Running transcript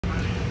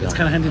It's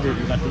kind of handy that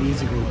you got the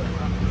easy group.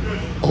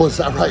 Oh, is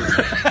that right?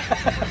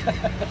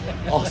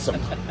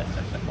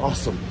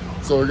 Awesome.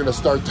 So we're gonna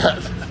start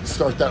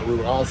that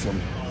route.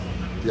 Awesome.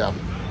 Yeah.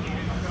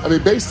 I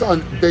mean,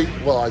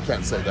 well, I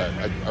can't say that.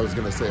 I was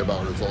gonna say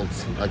about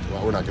results.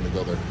 Well, we're not gonna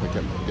go there. I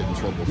can get in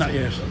trouble. Not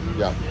yet.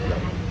 Yeah.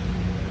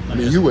 I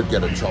mean, you would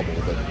get in trouble,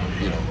 but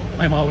you know.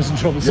 I'm always in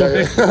trouble. So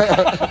Yeah.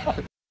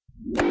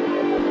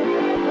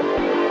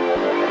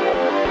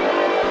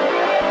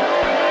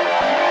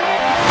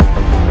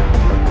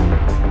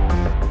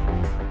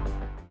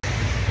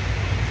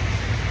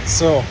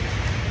 So,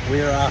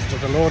 we're after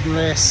the loading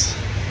race.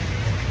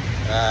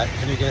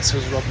 Can you guess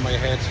who's rubbing my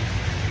head?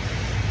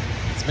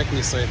 It's making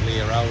me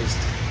slightly aroused.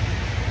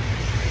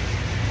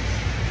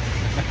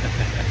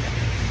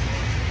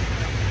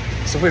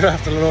 So we're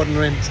after the loading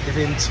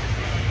event.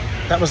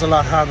 That was a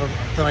lot harder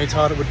than I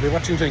thought it would be.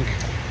 What do you think?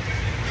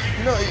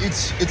 You know,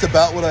 it's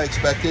about what I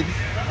expected.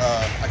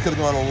 I could have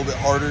gone a little bit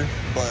harder,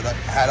 but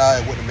I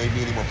wouldn't have made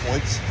me any more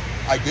points.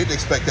 I didn't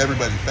expect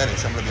everybody to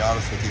finish, I'm going to be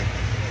honest with you.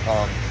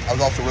 I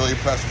was also really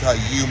impressed with how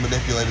you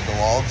manipulated the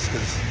logs,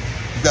 because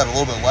you've got a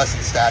little bit less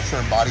in stature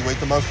and body weight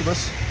than most of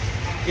us.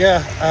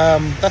 Yeah,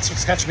 that's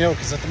what's catching me out,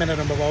 because at the minute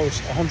I'm about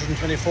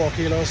 124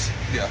 kilos.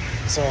 Yeah.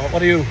 So what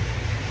are you?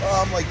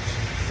 I'm like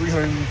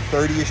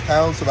 330-ish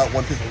pounds, so about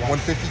 150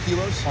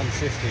 kilos.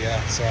 150, yeah.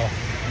 So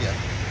yeah,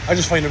 I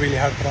just find it really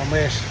hard to put on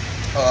weight.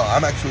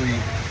 I'm actually,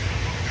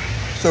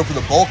 so for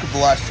the bulk of the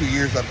last 2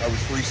 years, I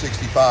was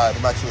 365.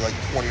 I'm actually like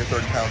 20 or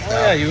 30 pounds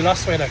down. Yeah, you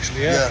lost weight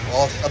actually, yeah. Yeah,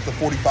 lost up to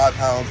 45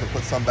 pounds and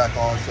put some back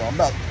on, so I'm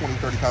about 20,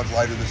 30 pounds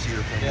lighter this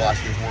year from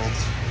last year's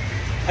Worlds.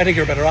 I think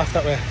you're better off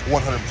that way.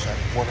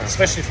 100%.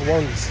 Especially for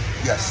Worlds.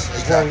 Yes,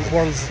 exactly.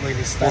 Worlds is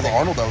really static. For the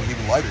Arnold, I was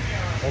even lighter.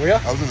 Oh,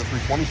 yeah? I was in the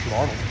 320s for the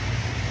Arnold.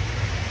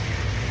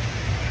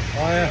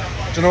 Oh, yeah.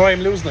 Do you know why I'm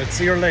losing it?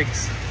 See your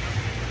legs.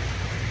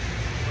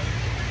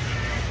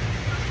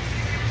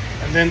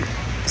 And then,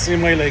 see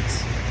my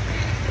legs.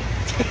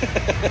 You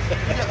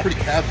got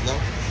pretty calves,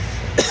 though.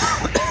 You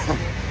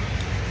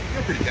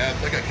got pretty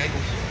calves. I got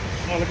cankles.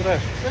 Oh, look at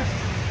that. Yeah.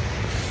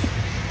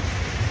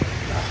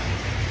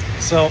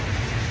 So,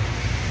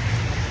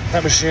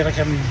 that was shit.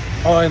 I'm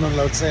not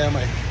allowed to say, am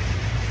I?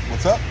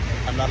 What's up?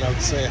 I'm not allowed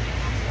to say.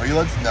 Are you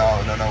allowed to?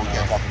 No, we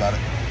can't talk about it.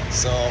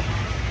 So,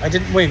 I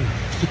didn't win.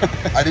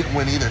 I didn't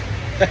win either.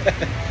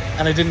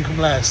 And I didn't come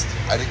last.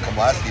 I didn't come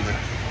last either.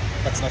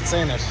 That's not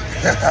saying it.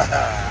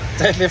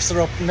 Deadlifts are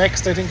up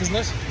next, I think, isn't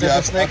it?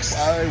 Deadlifts next.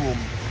 I will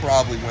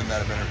probably win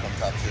that event or come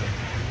top 2.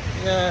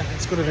 Yeah,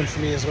 it's a good event for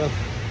me as well.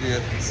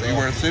 Yeah. So, are you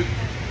wearing a suit?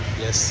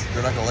 Yes.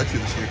 They're not going to let you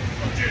this year.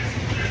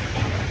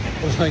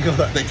 Well,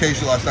 they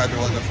changed you last night.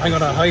 They're letting us. I'm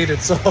going to hide it,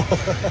 so.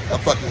 I'm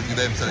fucking with you.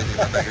 They haven't said anything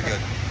about that. You're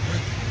good.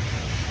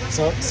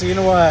 So you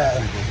know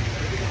what?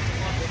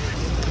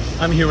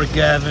 I'm here with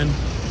Gavin.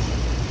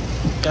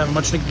 Gavin,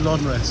 what do you think of the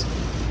loading race?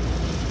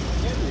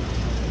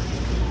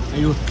 Are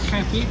you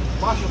happy?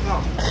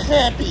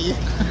 Happy.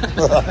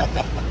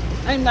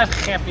 I'm not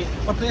happy.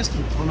 What place do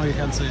you? Oh no, you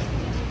can't say.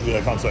 Yeah,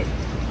 I can't say.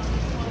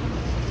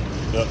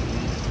 Yep.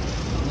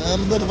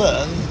 Number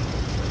 1.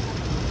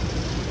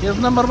 He's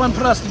number 1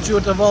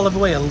 prostitute of all of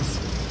Wales.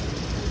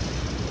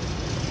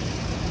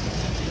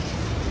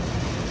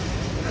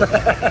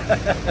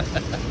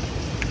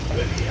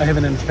 I have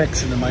an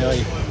infection in my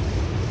eye.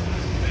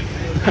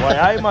 My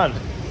eye, man.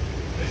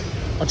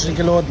 What do you think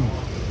of loading?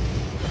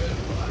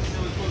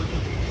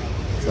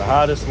 It's the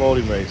hardest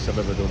loading race I've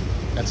ever done.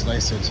 That's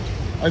nice.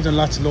 I've done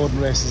lots of loading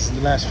races in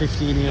the last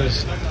 15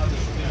 years,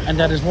 and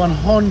that is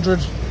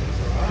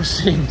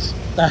 100%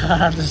 the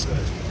hardest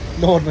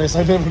loading race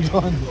I've ever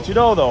done. Do you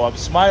know though, I'm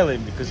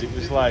smiling because it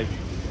was like,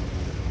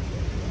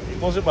 it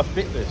wasn't my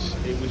fitness,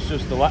 it was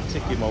just the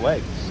lactic in my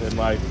legs, and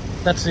like,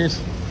 that's it.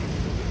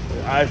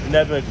 I've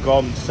never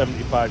gone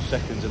 75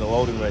 seconds in a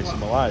loading race in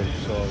my life,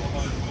 so.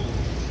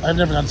 I've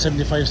never gone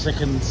 75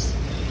 seconds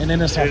in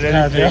any sort of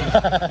cardio.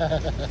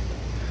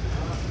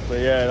 But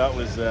yeah, that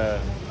was, I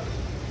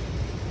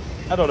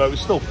don't know, it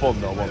was still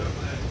fun though, wasn't it?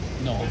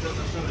 No.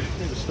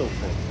 It was still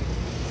fun.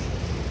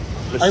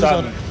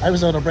 I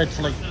was out of breath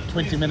for like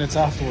 20 minutes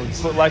afterwards.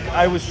 But like,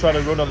 I was trying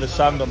to run on the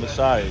sand on the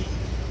side,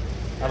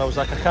 and I was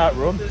like, I can't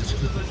run.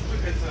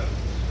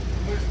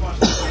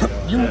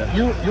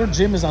 Your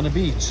gym is on a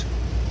beach.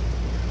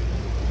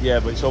 Yeah,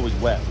 but it's always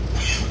wet.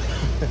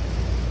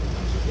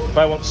 If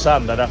I want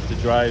sand, I'd have to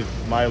drive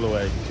a mile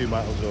away, 2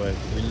 miles away.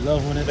 We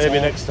love when it's Maybe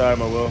next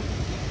time I will.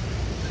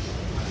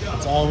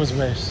 It's always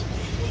wet.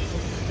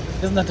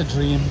 Isn't that the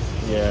dream?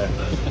 Yeah,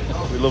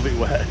 we love it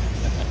wet.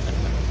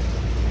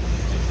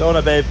 Don't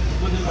I, babe?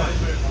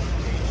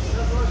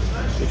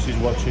 If she's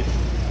watching.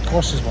 Of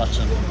course she's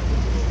watching.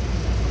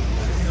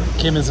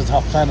 Kim is a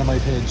top fan of my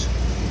page.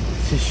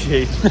 Is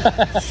she?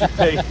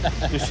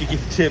 Does she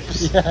give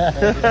tips?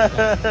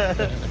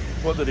 Yeah.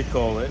 What did he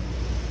call it?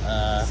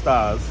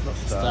 Stars, not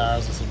stars.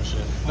 Stars or some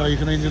shit. No, you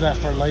can only do that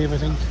for live, I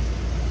think.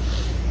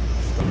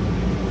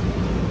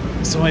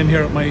 So I'm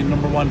here at my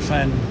number 1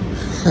 fan.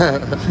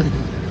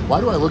 Why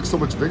do I look so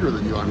much bigger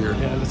than you on here?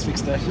 Yeah, let's fix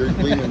that. You're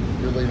leaning.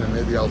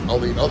 Maybe I'll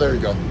lean. Oh, there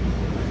you go.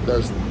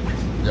 There's,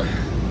 yeah.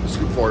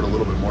 Scoot forward a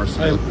little bit more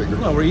so you look bigger.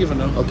 No, we're even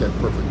now. Okay,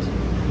 perfect.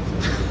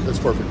 That's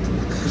perfect.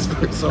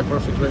 It's so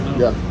perfect right now.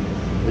 Yeah.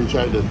 Are you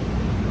trying to?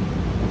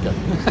 Okay.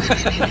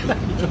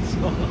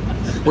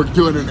 We're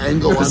doing an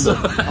angle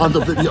on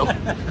the video.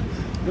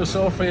 You're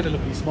so afraid of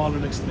looking smaller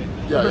next to me.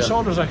 Yeah, Your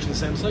shoulders are actually the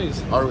same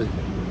size. Are we?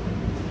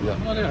 Yeah.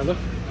 Oh, there, look.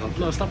 Okay.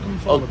 No, stop coming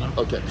forward now.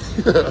 Okay.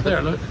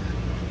 There, look.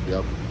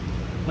 Yep.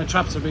 My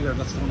traps are bigger,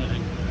 that's the only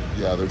thing.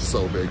 Yeah, they're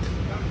so big.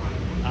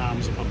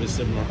 Arms are probably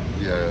similar.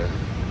 Yeah.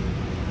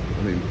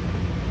 I mean,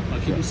 I'll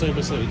keep them side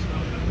by side.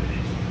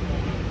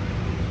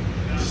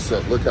 so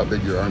look how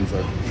big your arms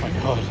are. Oh my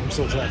god, I'm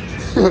so jacked.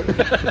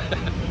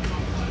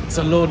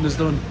 So loading is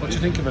done. What do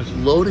you think of it?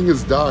 Loading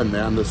is done,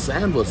 man. The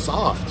sand was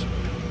soft.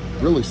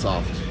 Really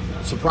soft.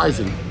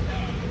 Surprising.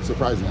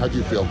 How'd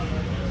you feel?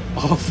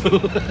 Awful.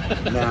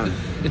 Man.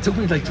 It took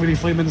me like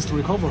 25 minutes to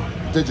recover.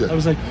 Did you? I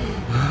was like,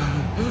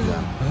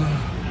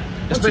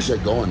 Yeah. Once you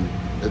get going,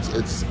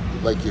 it's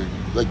like you're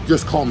like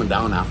just calming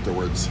down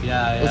afterwards.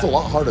 Yeah, It was a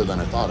lot harder than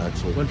I thought,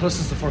 actually. well, plus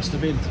it's the first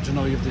event, you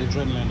know, you have the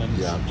adrenaline and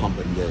Yeah,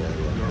 pumping. Yeah.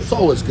 It's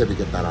always good to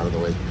get that out of the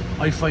way.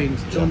 I find,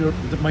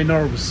 my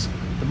nerves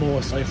the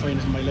most, I find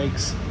it in my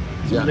legs.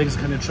 So Yeah. my legs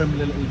kind of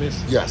tremble a little bit.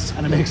 Yes.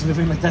 And it makes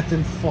anything like that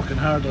then fucking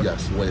harder.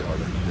 Yes, way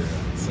harder. Yeah.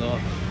 So,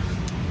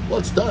 Well,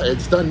 it's done.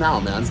 It's done now,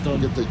 man. It's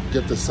done. We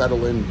get to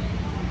settle in.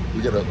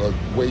 We got to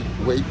wait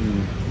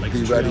and like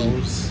be 3 ready.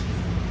 hours,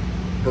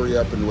 Hurry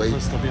up and wait.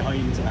 plus they're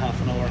behind half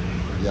an hour.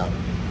 Yeah.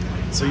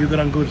 So you got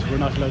on good. We're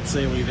not allowed to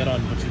say where you got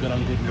on, but you got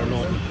on good and they're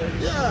loading.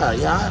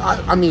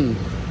 Yeah. I mean,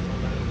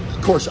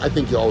 of course, I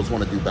think you always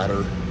want to do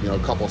better. You know, a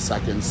couple of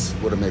seconds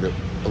would have made a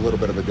little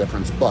bit of a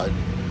difference, but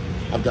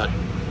I've got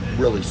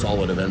really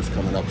solid events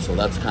coming up, so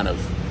that's kind of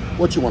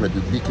what you want to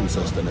do. Be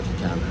consistent if you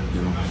can,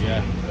 you know.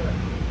 Yeah.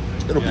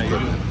 It'll Yeah, be you good,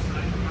 do. man.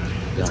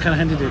 It's Yeah. kind of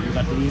handy that you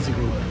got the easy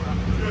group.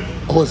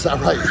 Oh, is that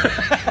right?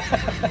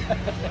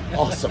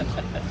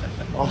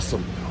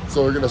 Awesome.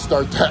 So we're gonna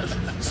start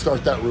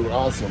that route.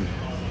 Awesome.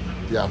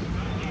 Yeah.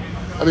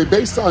 I mean,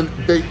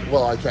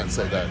 well, I can't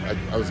say that.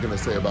 I was gonna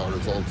say about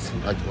results.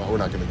 Well, we're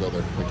not gonna go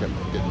there. I can't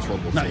get in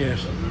trouble. Not yet.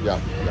 Yeah.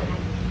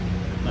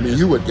 I mean,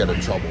 you would get in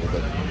trouble,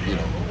 but you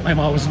know. I'm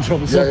always in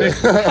trouble, so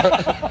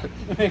Yeah.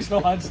 it makes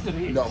no odds to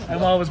me. No.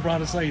 I'm always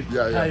brought aside.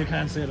 Yeah. You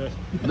can't say that.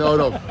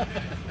 No.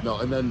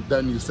 And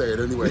then you say it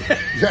anyway.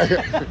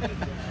 Yeah.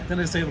 Then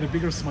I say it with a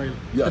bigger smile.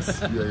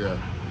 Yes. Yeah.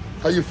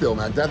 How you feel,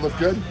 man? Deadlift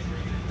good?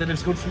 Then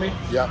it's good for me.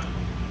 Yeah.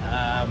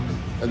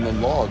 And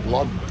then log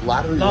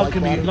ladder. Log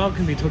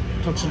can be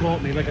touch and go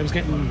with me. Like I was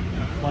getting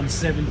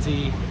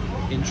 170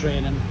 in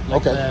training.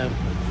 Like Okay.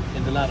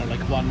 in the ladder, like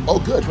 120, Oh,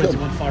 good.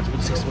 140,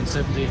 160,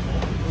 170.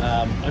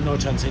 I've no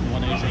chance hitting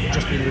 180.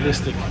 Just being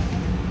realistic.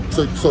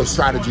 So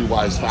strategy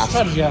wise, fast.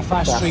 Strategy, yeah,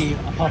 fast 3,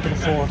 a pop in a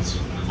fourth.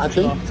 I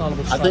think. It's all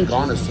about I think strategy.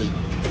 honestly,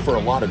 for a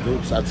lot of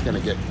groups, that's going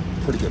to get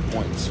pretty good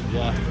points.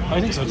 Yeah, I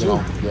think so too.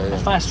 know, yeah. A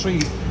fast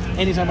 3.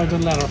 Anytime I've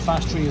done ladder, a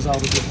fast 3 is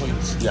always good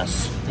points.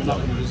 Yes. You're not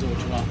going to lose out,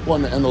 you know.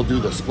 Well, and they'll do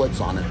the splits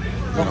on it.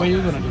 What are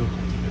you going to do?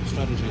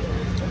 Strategy.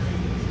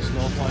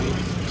 Slow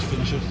 5 to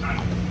finish it.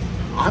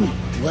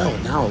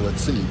 Now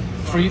let's see,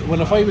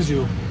 Well, if I was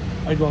you,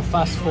 I'd go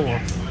fast 4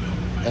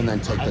 and then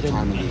take the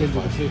time and and do then the do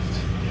the five. fifth.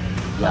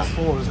 Yeah. Fast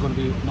 4 is going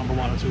to be number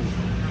 1 or 2,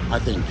 I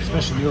think.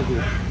 especially in your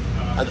group.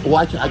 I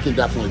can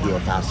definitely do a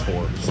fast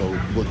 4. So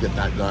we'll get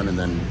that done, and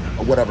then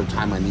whatever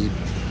time I need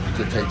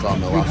to take on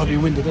the You'll last. probably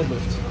win the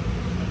deadlift,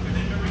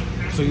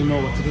 so you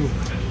know what to do.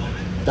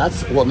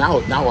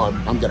 Now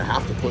I'm gonna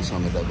have to push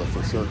on the deadlift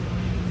for sure.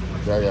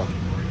 Yeah.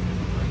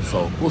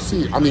 So we'll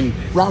see. I mean,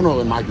 Rauno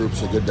in my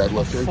group's a good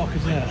deadlifter. Fuck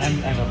it, yeah.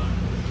 And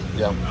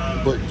Yeah,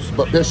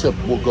 but Bishop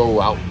will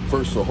go out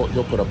first, so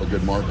he'll put up a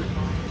good mark.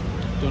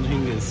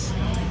 Dunhing is.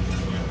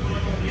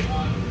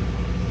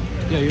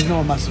 Yeah, you know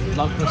a massive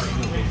log press is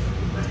no big.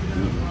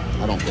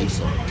 I don't think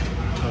so.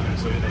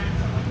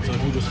 So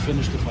if you just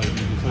finish the fight, you'll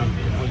be fine.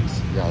 Good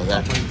points. Yeah,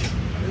 that.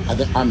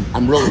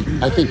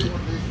 Points. I think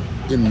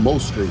in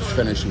most groups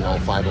finishing all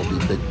 5 will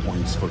be big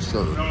points for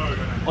sure.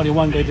 Only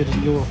one guy did it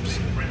in Europe's.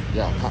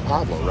 Yeah,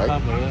 Pablo, right?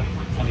 Pablo, yeah.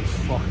 And he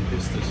fucking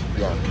pissed it.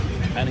 Yeah,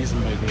 And he's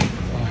in my group.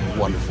 Oh.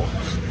 wonderful.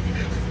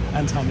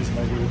 And Tommy's in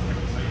my group.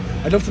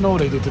 I'd love to know what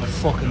they did to the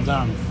fucking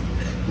Dan.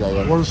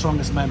 Yeah. World's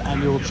strongest man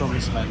and Europe's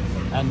strongest man.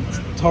 And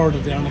third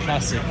at the Arnold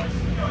Classic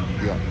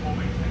Yeah.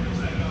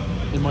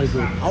 in my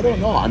group. I don't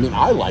know. I mean,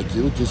 I like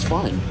you just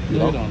fine. You No,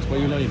 know? you don't. Why are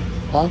you lying?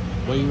 Huh?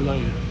 Why are you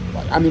lying?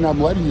 I mean,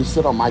 I'm letting you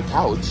sit on my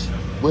couch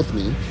with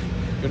me.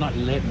 You're not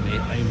letting me.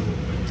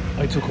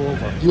 I took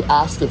over. You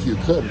asked if you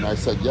could, and I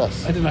said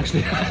yes. I didn't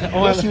actually.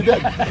 Yes, you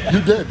did.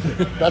 You did.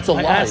 That's a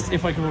I lie. asked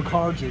if I could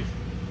record you.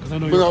 Because I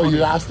know But you're no, funny.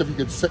 you asked if you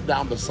could sit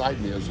down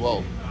beside me as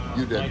well.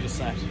 You did. I just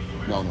sat.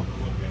 No,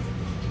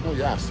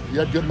 you asked. You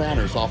had good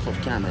manners off of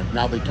camera.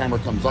 Now the camera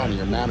comes on and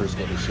your manners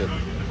go to shit.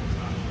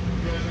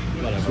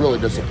 It's Whatever. really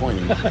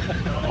disappointing.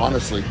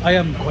 Honestly. I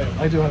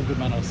do have good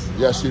manners.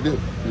 Yes, you do.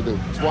 You do.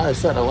 That's why I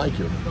said I like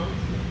you.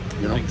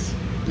 You know? Thanks.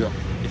 Yeah.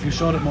 If you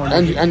showed it more,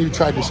 And you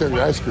tried to share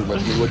your ice cream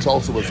with me, which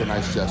also was a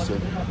nice gesture.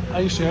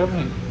 I share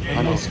everything. I'm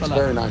I a know. nice It's fella.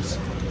 very nice.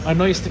 I'm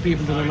nice to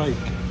people that I like.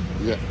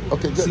 Yeah.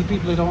 Okay, good. See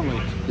people I don't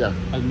like, Yeah.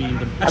 I'll mean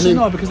them. Actually,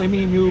 no, because I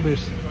mean you a bit.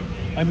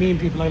 I mean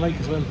people I like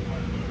as well.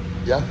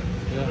 Yeah.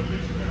 Yeah.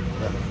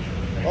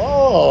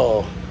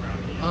 Oh.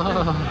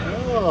 Ah,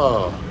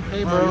 Oh.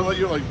 hey, Oh, bro.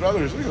 you're like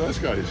brothers. Look at this,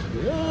 guys.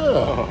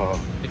 Yeah.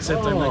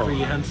 Except I'm like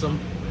really handsome.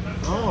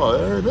 Oh,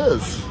 there it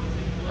is.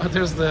 Oh,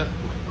 there's the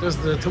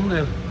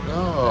thumbnail.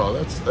 Oh,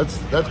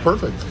 that's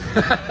perfect.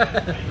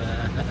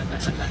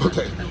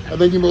 Okay, I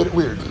think you made it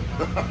weird.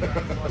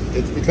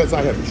 It's because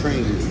I have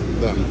trained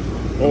them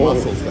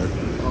muscles there.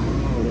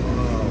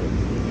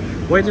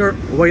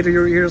 Why do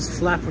your ears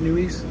flap when you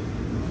eat?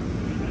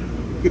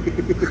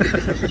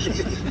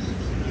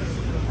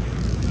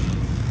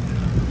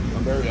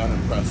 I'm very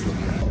unimpressed with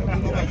you.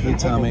 Hey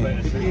Tommy,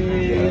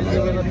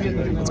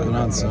 what's going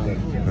on, son?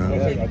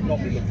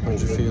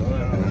 How'd you feel?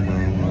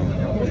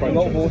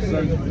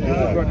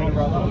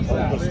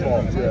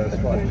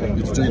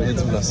 You join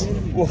heads with us.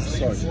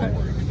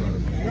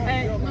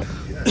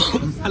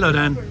 Hello,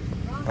 Dan.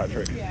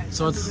 Patrick.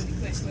 So it's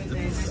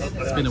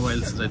been a while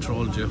since I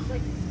trolled you.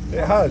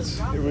 It has.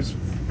 It was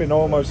been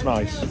almost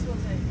nice.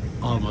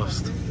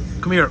 Almost.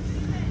 Come here.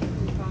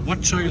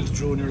 What child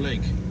drew on your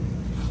leg?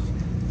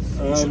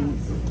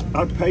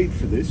 I paid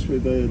for this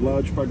with a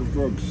large bag of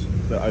drugs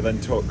that I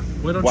then took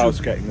Why don't whilst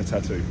you- getting the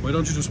tattoo. Why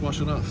don't you just wash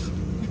it off?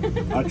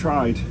 I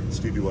tried.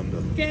 Stevie Wonder.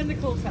 Get in the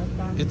cold tub,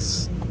 Dan.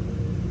 It's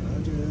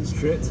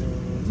Shit.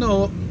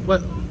 no.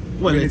 Well,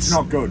 I mean, it's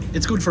not good.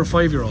 It's good for a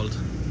 5-year-old.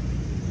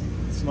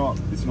 It's not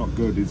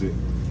good, is it?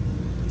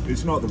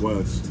 It's not the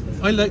worst.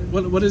 I like.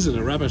 What is it?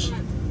 A rabbit?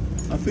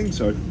 I think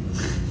so.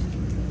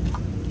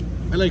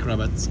 I like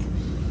rabbits.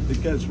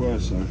 It gets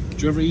worse though. Do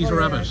you ever eat a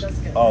rabbit?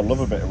 Oh, I love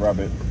a bit of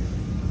rabbit.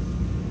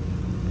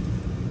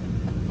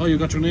 Oh, you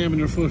got your name in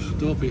your foot,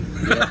 dopey.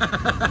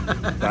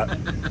 That.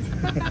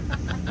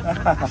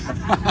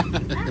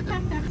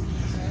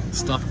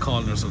 Stop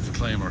calling yourself a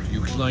climber.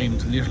 You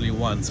climbed literally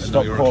once, and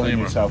Stop now you're a calling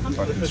climber. yourself a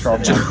fucking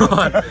strong Do you man. know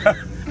what?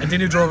 And then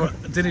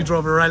you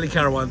drove a rally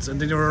car once, and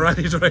then you were a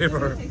rally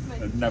driver,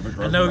 I've never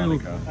drove and a now rally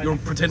car. you're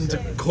pretending to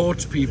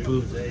coach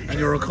people, and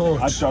you're a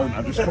coach. I don't.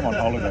 I just come on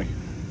holiday.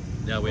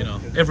 Yeah, we know.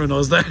 Everyone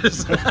knows that.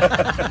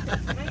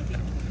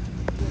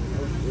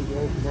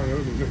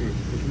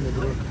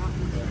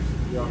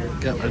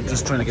 Yeah, I'm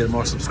just trying to get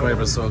more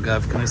subscribers. So,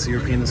 Gav, can I see your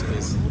penis,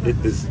 please?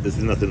 Is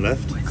there nothing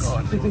left?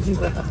 God,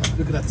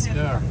 look at that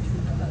scar.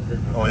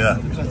 Oh yeah.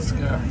 Look at that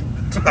scar.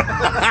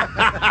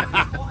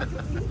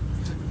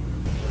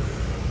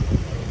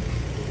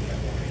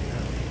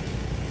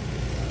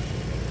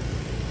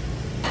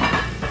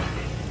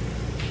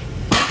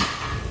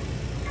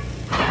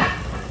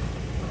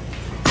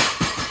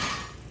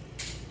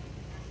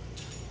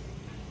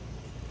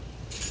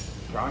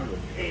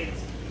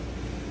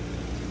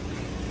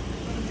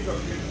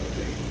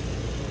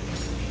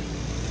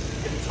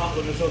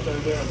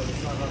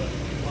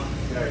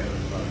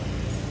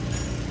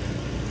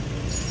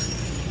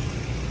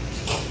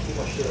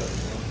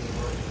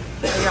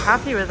 Are you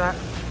happy with that?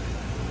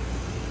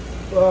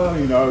 Well,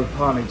 you know,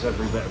 car needs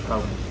every bit of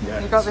help. Yeah.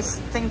 You got this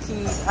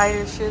stinky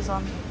Irish shoes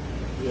on.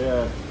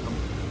 Yeah.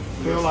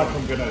 I feel like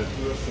I'm gonna.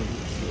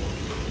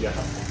 Yeah.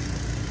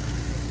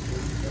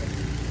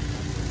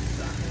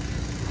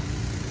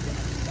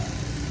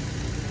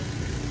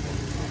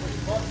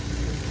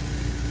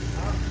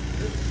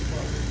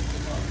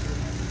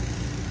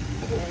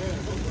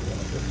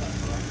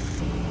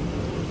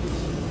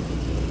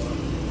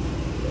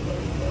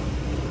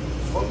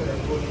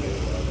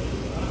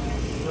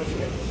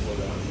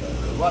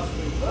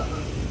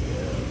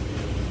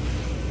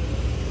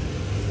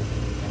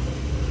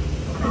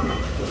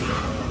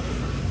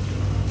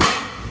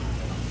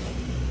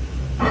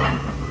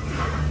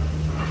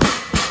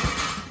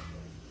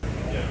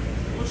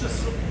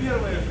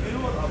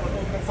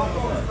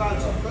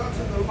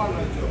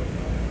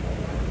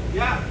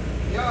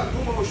 Ja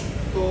думаю,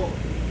 что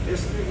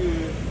если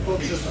вы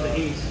Just the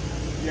heat.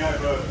 Yeah,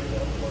 but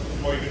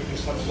well, you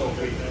just have to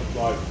feet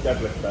like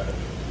deadlift better.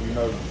 You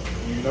know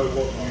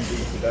what you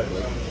do for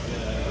deadlift.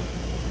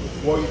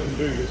 What you can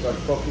do is like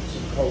buckets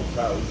of cold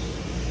towels,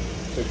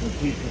 so you can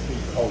keep your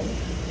feet cold.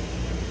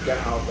 Get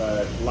out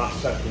there,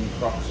 last second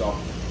Crocs off.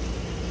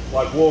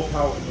 Like walk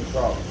out in your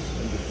Crocs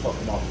and just fuck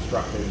them off,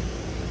 strap in,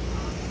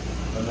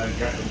 and then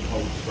get them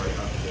cold straight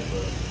after.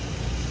 But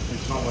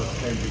it's not like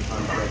changing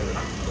hands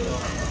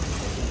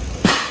together.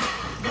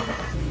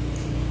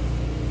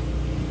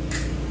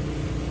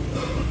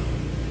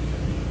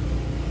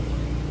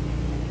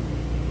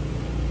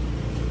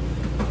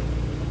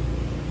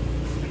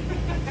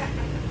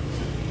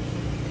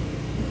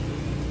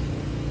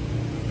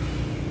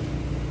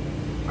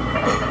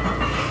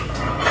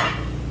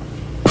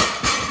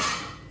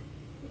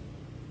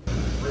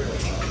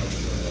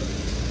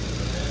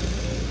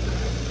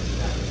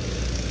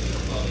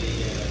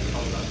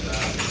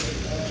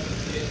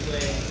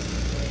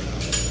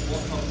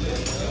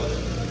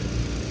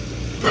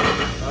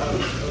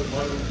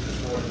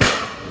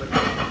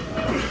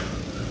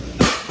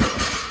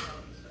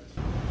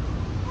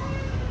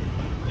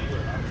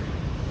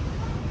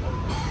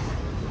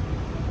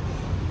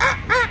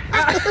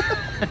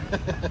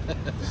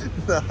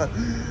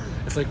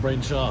 It's like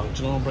Brian Shaw. Do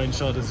you know when Brian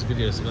Shaw does his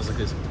videos? He goes like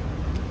this.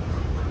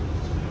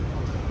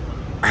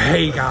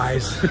 Hey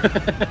guys.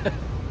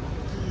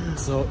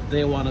 So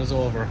day one is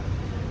over.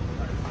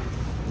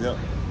 Yep.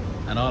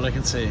 And all I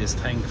can say is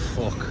thank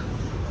fuck.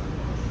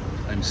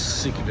 I'm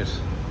sick of it. Do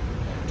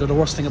you know the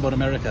worst thing about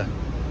America?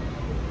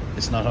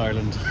 It's not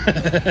Ireland.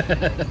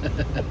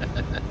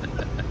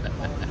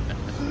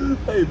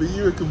 Hey, but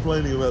you were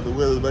complaining about the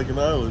weather back in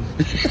Ireland.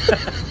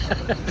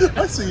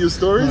 I see your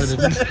stories.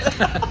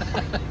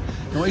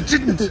 No, I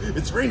didn't.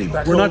 It's raining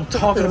back We're home. not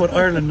talking about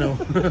Ireland now.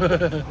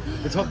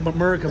 We're talking about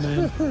America,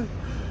 man.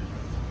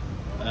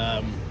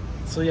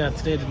 So yeah,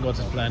 today didn't go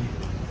to plan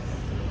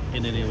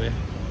in any way.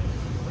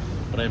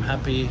 But I'm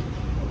happy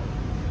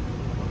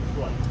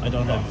I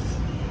don't have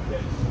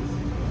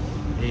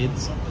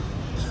AIDS.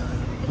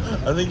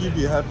 I think you'd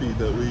be happy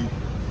that we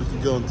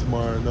could go on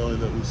tomorrow knowing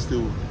that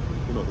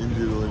we're not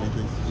injured or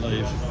anything.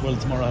 Live. Well,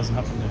 tomorrow hasn't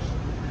happened yet.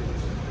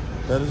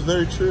 That is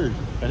very true.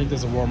 I think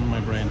there's a worm in my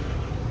brain.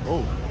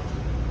 Oh.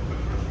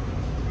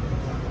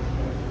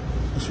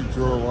 You should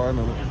draw a line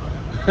on it.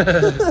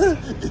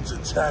 It's a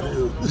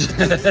tattoo.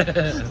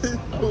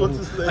 What's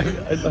his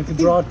name? I can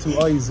draw 2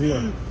 eyes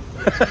here.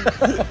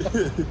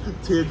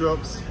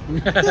 Teardrops. Do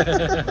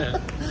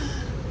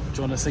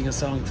you want to sing a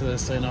song to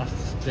sign off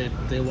day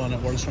one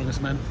at World's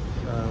Strongest Man?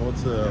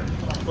 What's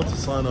a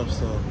sign-off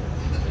song?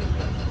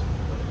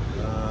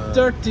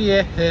 Dirty,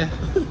 yeah.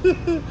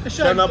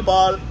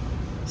 Cannibal.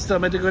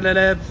 Somebody gonna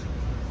live.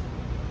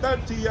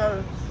 Dirty,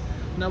 yeah.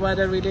 No, I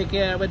don't really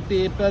care what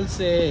people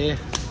say.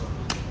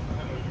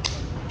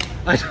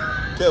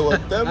 Care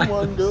what them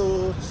one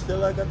do.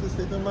 Still I got to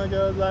stick to my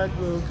girls like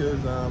glue,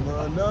 cause I'm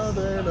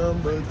another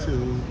number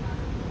 2.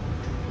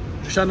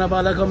 Shana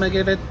Bala, come and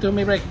give it to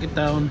me, break it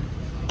down.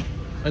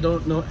 I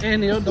don't know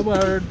any of the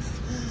words.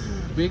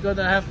 We're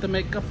gonna have to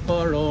make up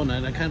our own,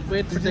 and I can't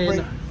wait for Did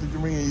you day.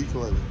 bring a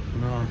ukulele?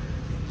 No,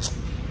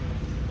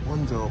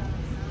 One job.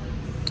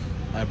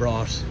 I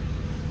brought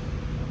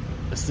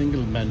a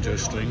single banjo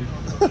string.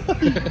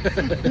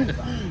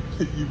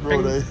 You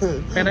brought a...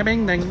 Bing,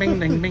 bing, bing, bing,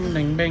 bing, bing,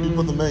 bing, bing. You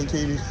put the man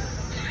Katie.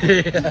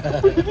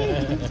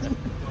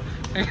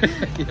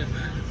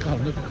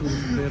 God, look cool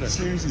later.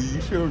 Seriously,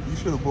 you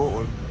should have bought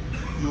one.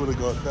 You would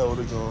have that would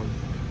have gone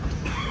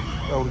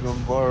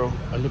viral.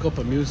 I look up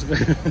at music.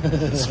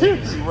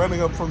 Seriously,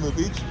 running up from the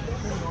beach.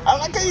 I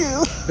like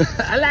you.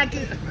 I like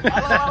it.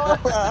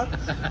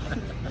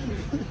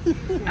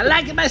 I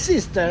like it, my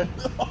sister.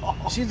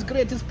 She's the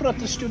greatest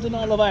protestant in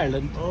all of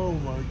Ireland. Oh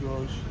my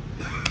gosh.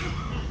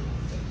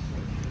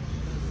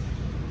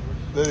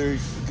 Very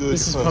good.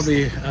 This is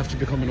probably after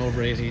becoming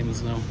over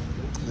 18s now.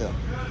 Yeah.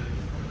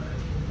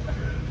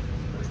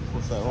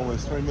 What's that?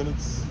 Almost 3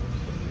 minutes.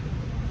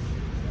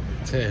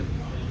 10,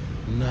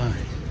 9,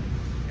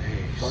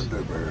 8.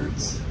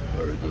 Thunderbirds.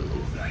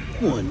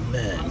 One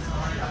man,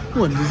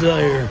 one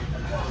desire.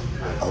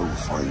 I will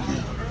find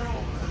you.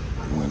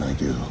 And when I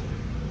do,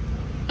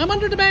 I'm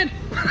under the bed.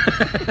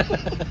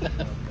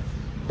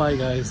 Bye,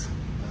 guys.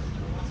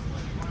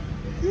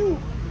 you.